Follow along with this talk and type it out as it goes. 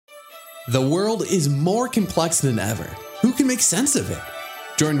The world is more complex than ever. Who can make sense of it?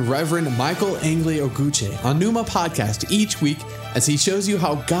 Join Reverend Michael Angley Oguche on Numa Podcast each week as he shows you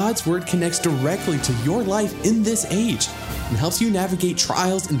how God's Word connects directly to your life in this age and helps you navigate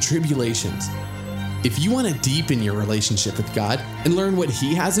trials and tribulations. If you want to deepen your relationship with God and learn what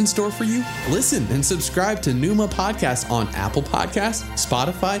He has in store for you, listen and subscribe to Numa Podcast on Apple Podcasts,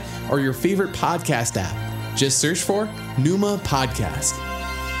 Spotify, or your favorite podcast app. Just search for Numa Podcast.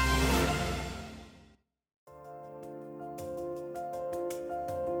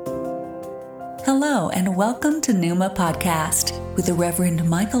 Hello and welcome to Numa Podcast with the Reverend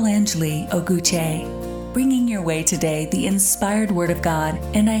Michael Angley Oguche, bringing your way today the inspired Word of God,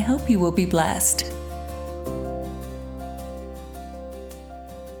 and I hope you will be blessed.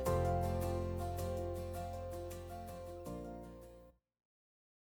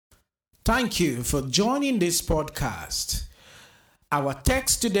 Thank you for joining this podcast. Our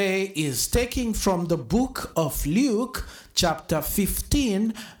text today is taken from the book of Luke, chapter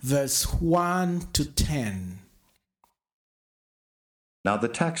 15, verse 1 to 10. Now the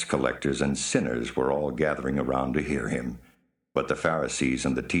tax collectors and sinners were all gathering around to hear him. But the Pharisees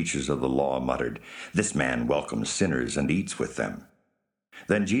and the teachers of the law muttered, "This man welcomes sinners and eats with them."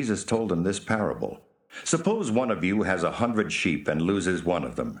 Then Jesus told them this parable. "Suppose one of you has 100 sheep and loses one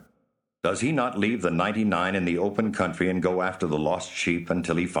of them. Does he not leave the 99 in the open country and go after the lost sheep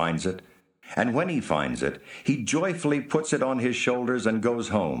until he finds it? And when he finds it, he joyfully puts it on his shoulders and goes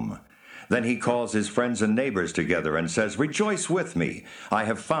home. Then he calls his friends and neighbors together and says, 'Rejoice with me, I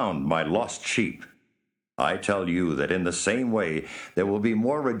have found my lost sheep.' I tell you that in the same way there will be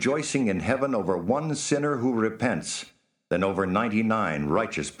more rejoicing in heaven over one sinner who repents than over 99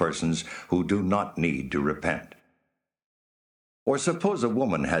 righteous persons who do not need to repent. Or suppose a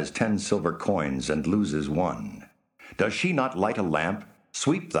woman has 10 silver coins and loses one. Does she not light a lamp,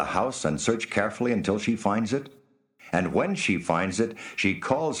 sweep the house, and search carefully until she finds it? And when she finds it, she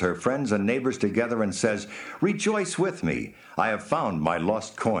calls her friends and neighbors together and says, 'Rejoice with me, I have found my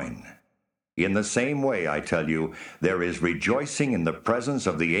lost coin.' In the same way, I tell you, there is rejoicing in the presence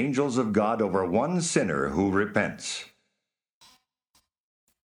of the angels of God over one sinner who repents."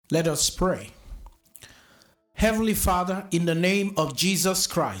 Let us pray. Heavenly Father, in the name of Jesus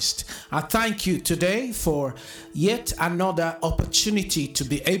Christ, I thank you today for yet another opportunity to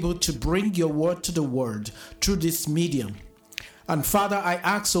be able to bring your word to the world through this medium. And Father, I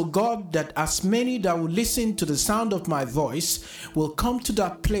ask, oh God, that as many that will listen to the sound of my voice will come to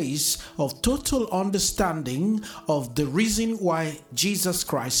that place of total understanding of the reason why Jesus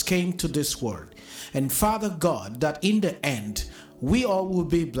Christ came to this world. And Father God, that in the end, we all will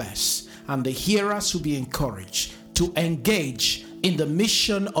be blessed and the hearers will be encouraged to engage in the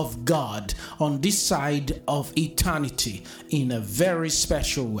mission of God on this side of eternity in a very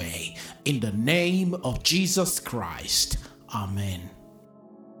special way. In the name of Jesus Christ. Amen.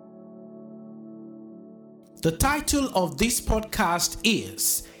 The title of this podcast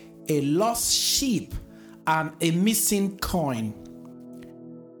is A Lost Sheep and a Missing Coin.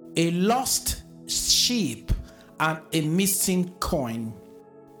 A lost sheep and a missing coin.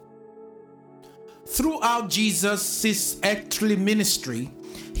 Throughout Jesus' earthly ministry,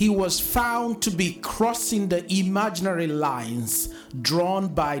 he was found to be crossing the imaginary lines drawn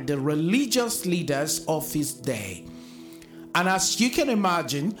by the religious leaders of his day. And as you can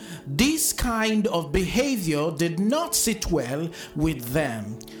imagine, this kind of behavior did not sit well with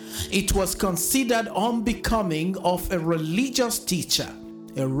them. It was considered unbecoming of a religious teacher,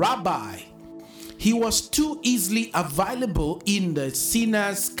 a rabbi. He was too easily available in the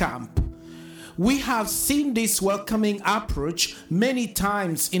sinner's camp. We have seen this welcoming approach many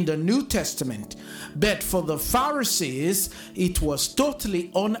times in the New Testament, but for the Pharisees, it was totally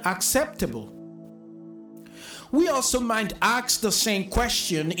unacceptable. We also might ask the same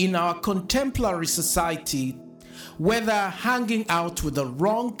question in our contemporary society, whether hanging out with the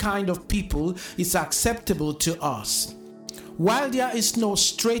wrong kind of people is acceptable to us. While there is no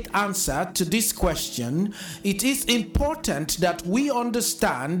straight answer to this question, it is important that we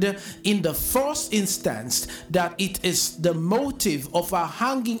understand in the first instance that it is the motive of our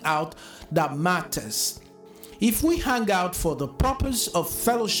hanging out that matters. If we hang out for the purpose of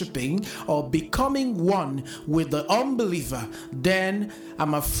fellowshipping or becoming one with the unbeliever, then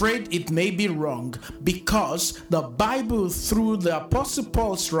I'm afraid it may be wrong, because the Bible, through the Apostle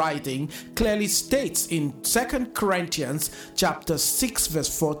Paul's writing, clearly states in 2 Corinthians chapter 6 verse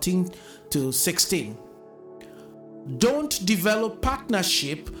 14 to 16. Don't develop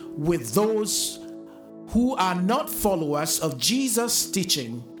partnership with those who are not followers of Jesus'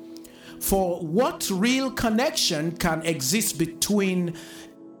 teaching. For what real connection can exist between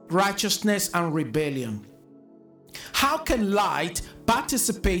righteousness and rebellion. How can light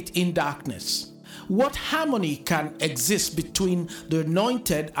participate in darkness? What harmony can exist between the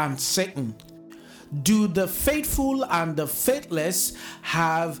anointed and Satan? Do the faithful and the faithless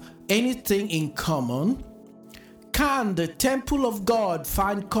have anything in common? Can the temple of God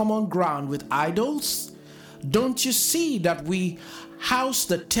find common ground with idols? Don't you see that we house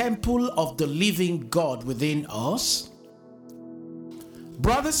the temple of the living God within us?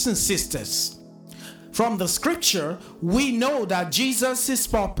 Brothers and sisters, from the scripture, we know that Jesus'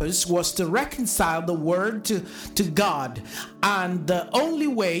 purpose was to reconcile the world to God. And the only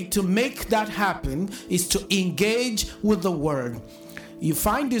way to make that happen is to engage with the word. You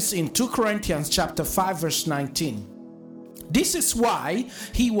find this in 2 Corinthians chapter 5, verse 19. This is why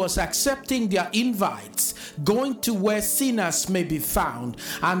he was accepting their invites, going to where sinners may be found.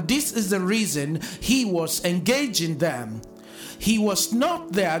 And this is the reason he was engaging them. He was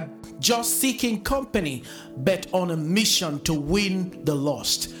not there just seeking company, but on a mission to win the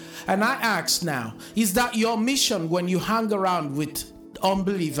lost. And I ask now, is that your mission when you hang around with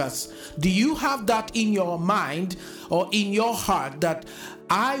unbelievers? Do you have that in your mind or in your heart that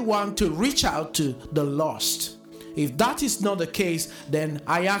I want to reach out to the lost? If that is not the case, then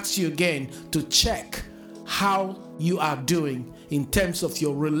I ask you again to check how you are doing in terms of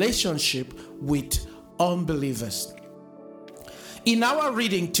your relationship with unbelievers. In our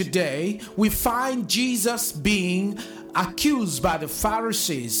reading today, we find Jesus being accused by the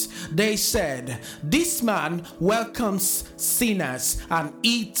Pharisees. They said, "This man welcomes sinners and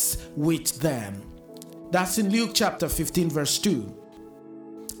eats with them." That's in Luke chapter 15, verse 2.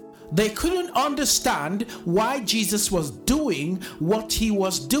 They couldn't understand why Jesus was doing what he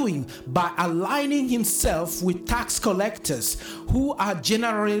was doing by aligning himself with tax collectors who are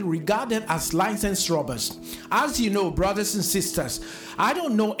generally regarded as licensed robbers. As you know, brothers and sisters, I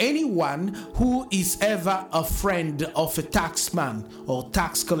don't know anyone who is ever a friend of a taxman or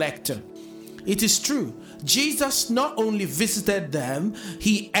tax collector. It is true, Jesus not only visited them,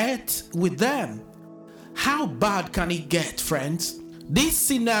 he ate with them. How bad can it get, friends? This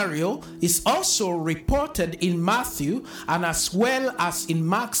scenario is also reported in Matthew and as well as in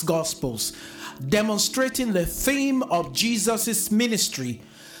Mark's Gospels, demonstrating the theme of Jesus' ministry.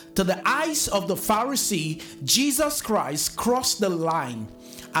 To the eyes of the Pharisee, Jesus Christ crossed the line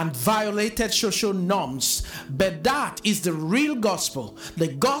and violated social norms, but that is the real gospel, the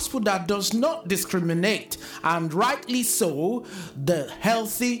gospel that does not discriminate, and rightly so. The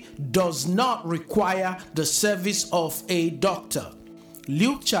healthy does not require the service of a doctor.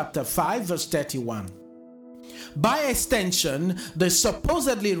 Luke chapter 5, verse 31. By extension, the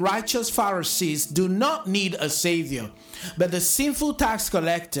supposedly righteous Pharisees do not need a savior, but the sinful tax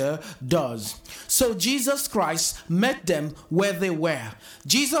collector does. So Jesus Christ met them where they were.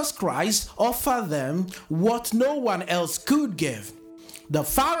 Jesus Christ offered them what no one else could give. The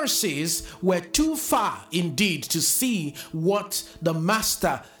Pharisees were too far indeed to see what the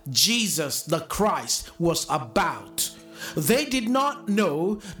Master, Jesus the Christ, was about. They did not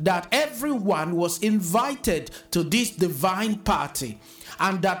know that everyone was invited to this divine party,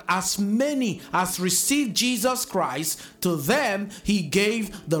 and that as many as received Jesus Christ, to them he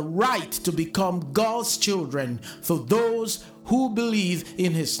gave the right to become God's children for those who believe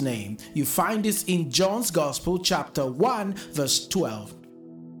in his name. You find this in John's Gospel chapter 1, verse 12.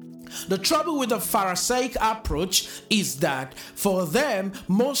 The trouble with the Pharisaic approach is that for them,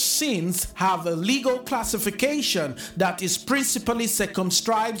 most sins have a legal classification that is principally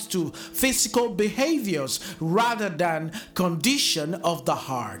circumscribed to physical behaviors rather than condition of the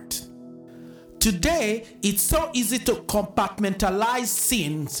heart. Today, it's so easy to compartmentalize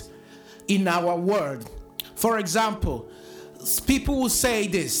sins in our world. For example, people will say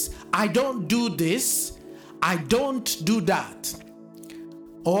this: I don't do this, I don't do that.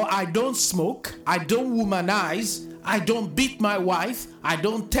 Or I don't smoke, I don't womanize, I don't beat my wife, I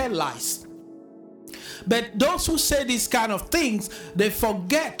don't tell lies. But those who say these kind of things, they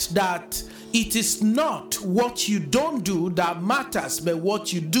forget that it is not what you don't do that matters, but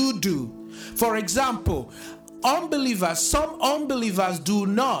what you do. For example, some unbelievers do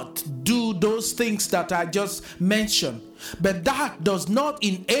not do those things that I just mentioned, but that does not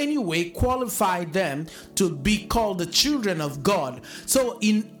in any way qualify them to be called the children of God. So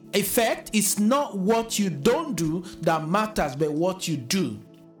in effect, it's not what you don't do that matters, but what you do.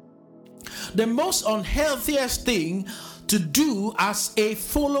 The most unhealthiest thing to do as a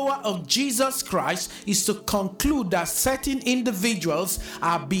follower of Jesus Christ is to conclude that certain individuals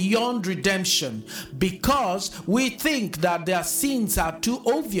are beyond redemption because we think that their sins are too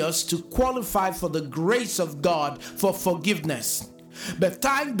obvious to qualify for the grace of God for forgiveness. But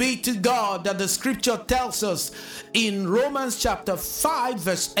thanks be to God that the scripture tells us in Romans chapter 5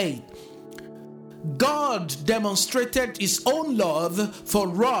 verse 8, God demonstrated his own love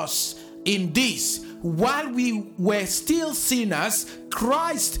for us in this: while we were still sinners,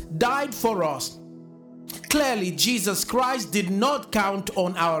 Christ died for us. Clearly, Jesus Christ did not count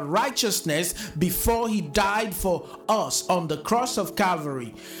on our righteousness before he died for us on the cross of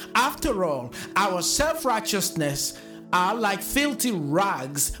Calvary. After all, our self-righteousness are like filthy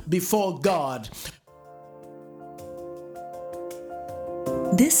rags before God.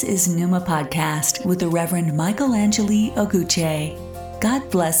 This is Numa Podcast with the Reverend Michael Angeli Oguche. God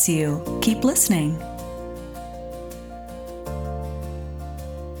bless you. Keep listening.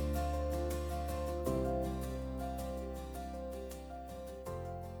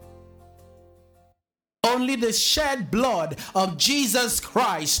 Only the shed blood of Jesus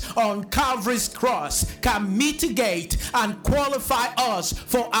Christ on Calvary's cross can mitigate and qualify us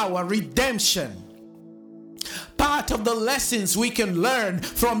for our redemption. Part of the lessons we can learn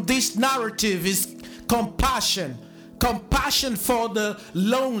from this narrative is compassion. Compassion for the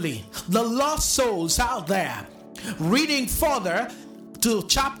lonely, the lost souls out there. Reading further to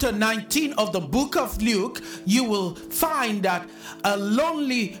chapter 19 of the book of Luke, you will find that a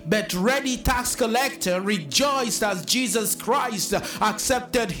lonely but ready tax collector rejoiced as Jesus Christ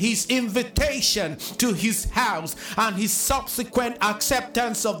accepted his invitation to his house and his subsequent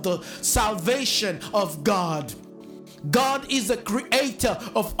acceptance of the salvation of God. God is the creator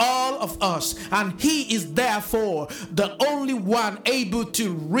of all of us, and he is therefore the only one able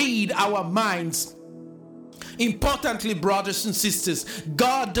to read our minds. Importantly, brothers and sisters,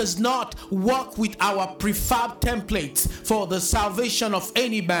 God does not work with our prefab templates for the salvation of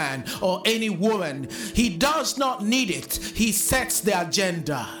any man or any woman. He does not need it. He sets the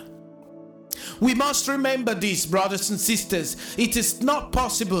agenda. We must remember this, brothers and sisters. It is not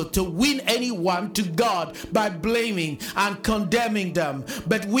possible to win anyone to God by blaming and condemning them,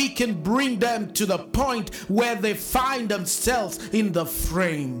 but we can bring them to the point where they find themselves in the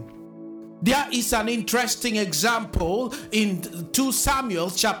frame. There is an interesting example in 2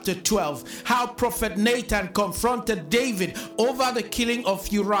 Samuel chapter 12, how Prophet Nathan confronted David over the killing of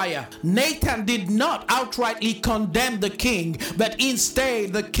Uriah. Nathan did not outrightly condemn the king, but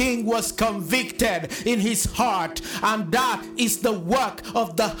instead the king was convicted in his heart, and that is the work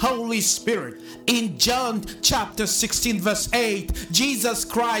of the Holy Spirit. In John chapter 16 verse 8, Jesus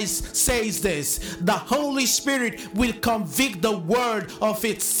Christ says this: the Holy Spirit will convict the world of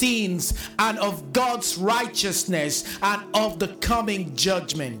its sins and of God's righteousness and of the coming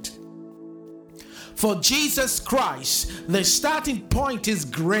judgment. For Jesus Christ, the starting point is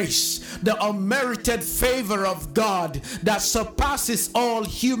grace, the unmerited favor of God that surpasses all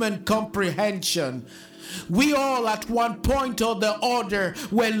human comprehension. We all at one point or the other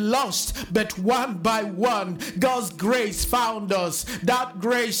were lost, but one by one God's grace found us. That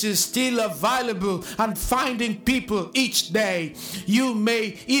grace is still available and finding people each day. You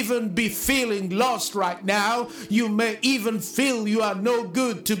may even be feeling lost right now. You may even feel you are no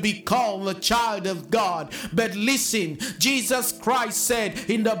good to be called a child of God. But listen, Jesus Christ said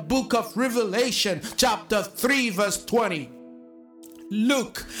in the book of Revelation chapter 3 verse 20,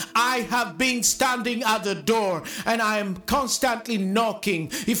 "Look, I have been standing at the door, and I am constantly knocking.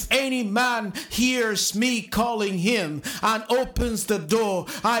 If any man hears me calling him and opens the door,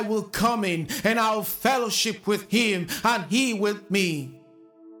 I will come in, and I'll fellowship with him, and he with me."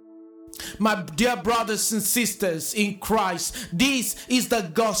 My dear brothers and sisters in Christ, this is the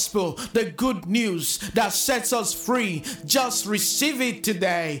gospel, the good news that sets us free. Just receive it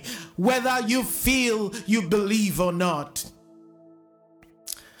today, whether you feel you believe or not.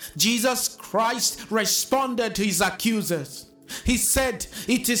 Jesus Christ responded to his accusers. He said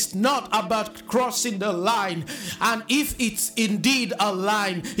it is not about crossing the line, and if it's indeed a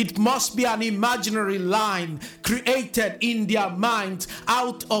line, it must be an imaginary line created in their minds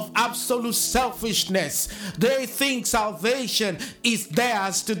out of absolute selfishness. They think salvation is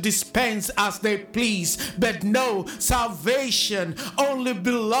theirs to dispense as they please, but no, salvation only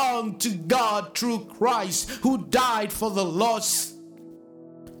belongs to God through Christ, who died for the lost.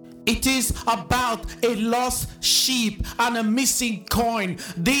 It is about a lost sheep and a missing coin.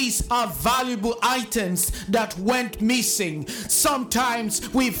 These are valuable items that went missing.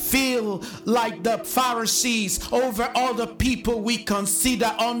 Sometimes we feel like the Pharisees over other people we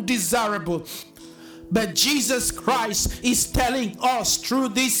consider undesirable. But Jesus Christ is telling us through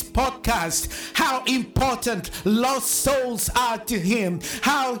this podcast how important lost souls are to him,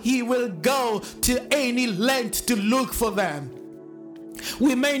 how he will go to any length to look for them.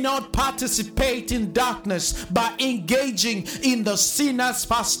 We may not participate in darkness by engaging in the sinner's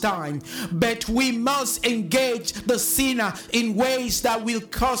pastime, but we must engage the sinner in ways that will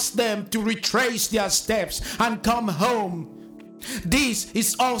cause them to retrace their steps and come home. This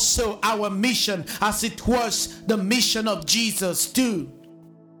is also our mission, as it was the mission of Jesus too.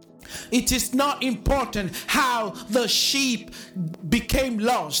 It is not important how the sheep became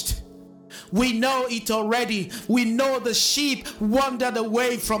lost. We know it already. We know the sheep wandered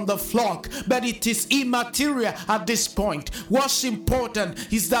away from the flock, but it is immaterial at this point. What's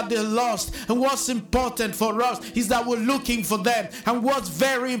important is that they're lost, and what's important for us is that we're looking for them, and what's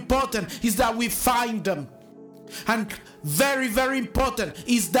very important is that we find them, and very, very important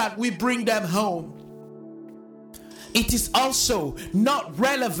is that we bring them home. It is also not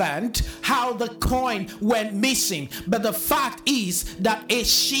relevant how the coin went missing, but the fact is that a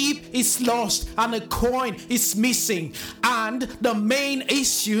sheep is lost and a coin is missing, and the main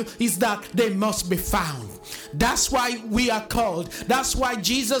issue is that they must be found. That's why we are called. That's why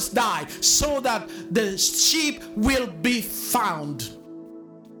Jesus died, so that the sheep will be found.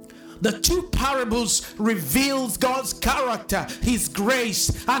 The two parables reveals God's character, His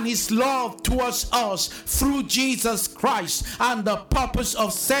grace, and His love towards us through Jesus Christ. And the purpose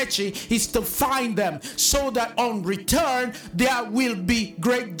of searching is to find them, so that on return there will be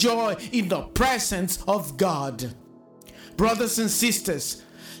great joy in the presence of God. Brothers and sisters,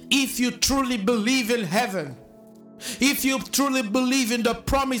 if you truly believe in heaven, if you truly believe in the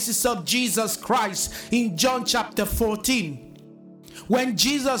promises of Jesus Christ in John chapter 14, when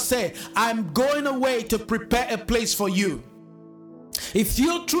Jesus said, I'm going away to prepare a place for you. If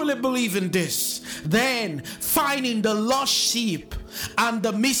you truly believe in this, then finding the lost sheep and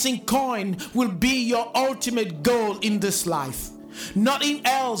the missing coin will be your ultimate goal in this life. Nothing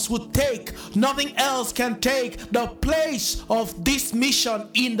else can take the place of this mission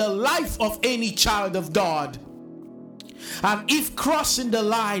in the life of any child of God. And if crossing the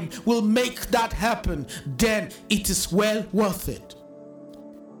line will make that happen, then it is well worth it.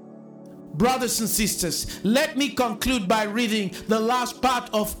 Brothers and sisters, let me conclude by reading the last part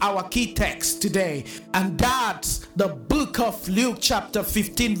of our key text today, and that's the book of Luke chapter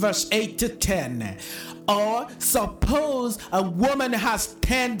 15 verse 8 to 10. Or suppose a woman has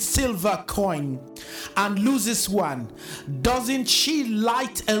 10 silver coins and loses one. Doesn't she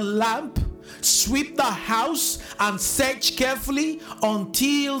light a lamp, sweep the house, and search carefully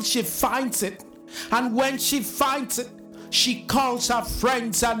until she finds it? And when she finds it, she calls her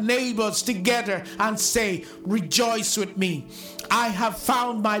friends and neighbors together and say, rejoice with me, I have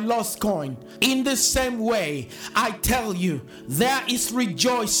found my lost coin. In the same way, I tell you, there is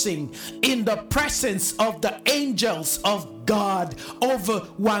rejoicing in the presence of the angels of God over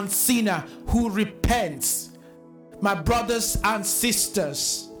one sinner who repents. My brothers and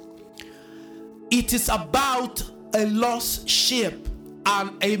sisters, it is about a lost sheep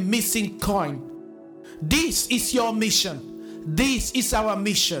and a missing coin. This is your mission. This is our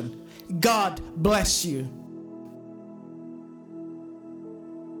mission. God bless you.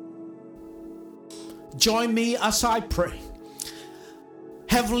 Join me as I pray.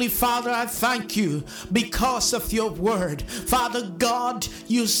 Heavenly Father, I thank you because of your word. Father God,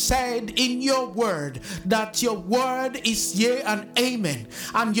 you said in your word that your word is yea and amen,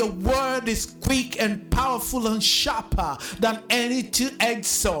 and your word is quick and powerful and sharper than any two-edged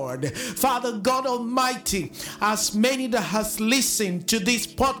sword. Father God Almighty, as many that has listened to this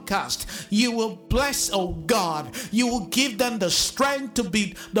podcast, you will bless, oh God. You will give them the strength to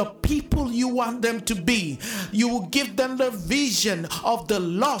be the people you want them to be. You will give them the vision of the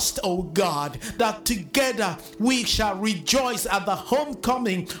lost, oh God, that together we shall rejoice at the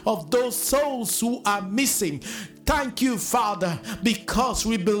homecoming of those souls who are missing. Thank you, Father, because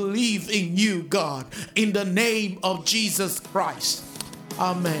we believe in you, God, in the name of Jesus Christ.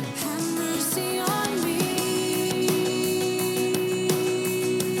 Amen. Have mercy on me.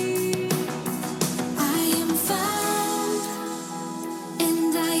 I am found,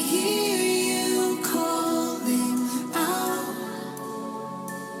 and I hear you calling out.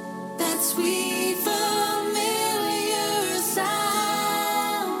 That sweet familiar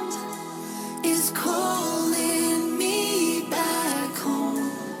sound is calling me back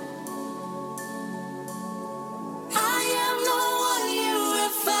home. I am the one you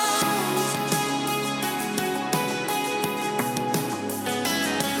have found.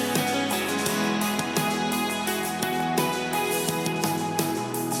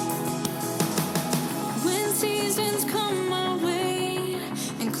 When seasons come my way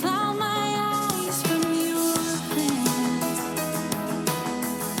and cloud my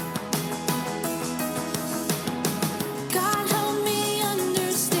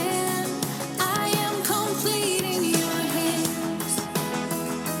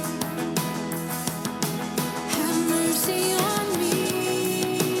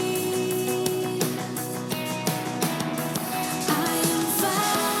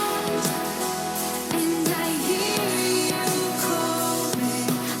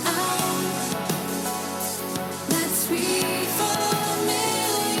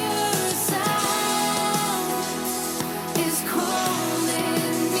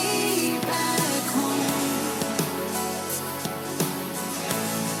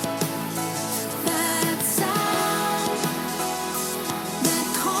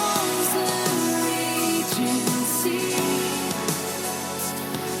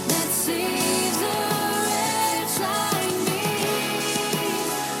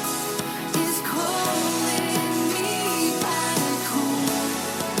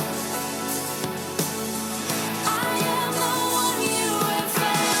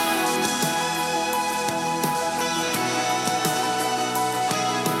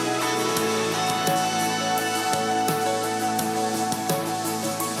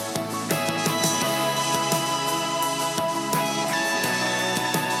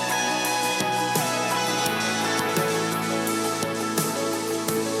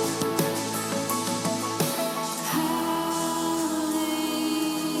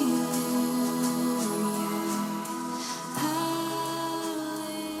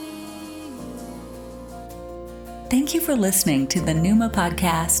Thank you for listening to the Pneuma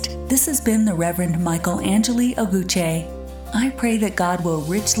Podcast. This has been the Reverend Michael Angeli Oguche. I pray that God will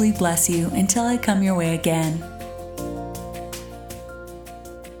richly bless you until I come your way again.